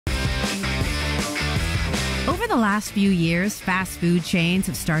Over the last few years, fast food chains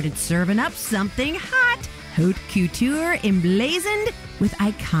have started serving up something hot. Haute couture emblazoned with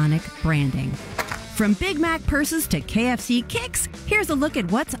iconic branding. From Big Mac purses to KFC kicks, here's a look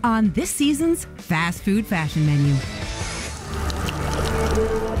at what's on this season's fast food fashion menu.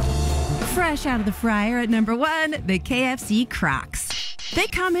 Fresh out of the fryer at number 1, the KFC Crocs. They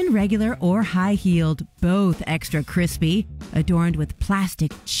come in regular or high-heeled, both extra crispy, adorned with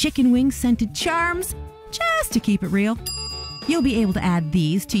plastic chicken wing scented charms, just to keep it real. You'll be able to add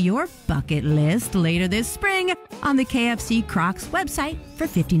these to your bucket list later this spring on the KFC Crocs website for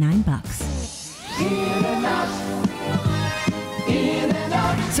 $59.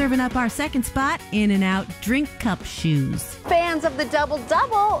 Serving up our second spot, In-N-Out drink cup shoes. Fans of the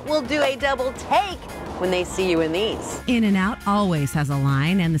double-double will do a double take when they see you in these. In-N-Out always has a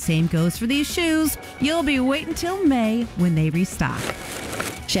line, and the same goes for these shoes. You'll be waiting till May when they restock.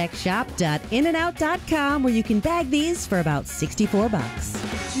 Check shop.inandout.com where you can bag these for about $64.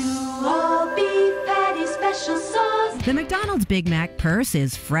 All beef patty special sauce. The McDonald's Big Mac purse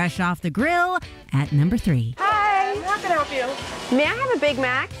is fresh off the grill at number 3. Hi, how can I help you? May I have a Big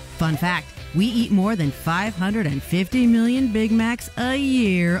Mac? Fun fact, we eat more than 550 million Big Macs a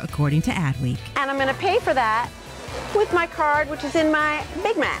year, according to Adweek. And I'm going to pay for that with my card, which is in my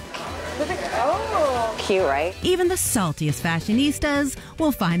Big Mac. Oh. Cute, right? Even the saltiest fashionistas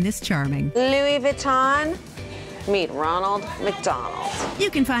will find this charming. Louis Vuitton. Meet Ronald McDonald.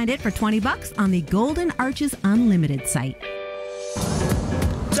 You can find it for $20 on the Golden Arches Unlimited site.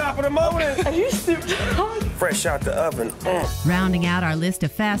 Top of the morning. Are you Snoop Dogg? Fresh out the oven. Rounding out our list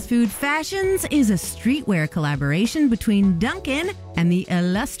of fast food fashions is a streetwear collaboration between Dunkin' and the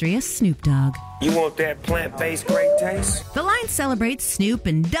illustrious Snoop Dogg. You want that plant-based great taste? The line celebrates Snoop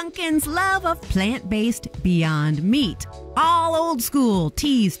and Dunkin's love of plant-based Beyond Meat. All old school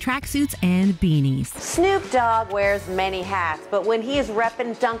tees, tracksuits, and beanies. Snoop Dogg wears many hats, but when he is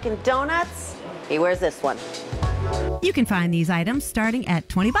repping Dunkin' Donuts, he wears this one. You can find these items starting at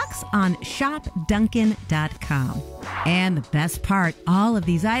 $20 on shopdunkin.com. And the best part, all of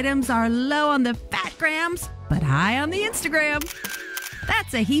these items are low on the fat grams, but high on the Instagram.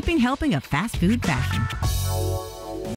 That's a heaping helping of fast food fashion.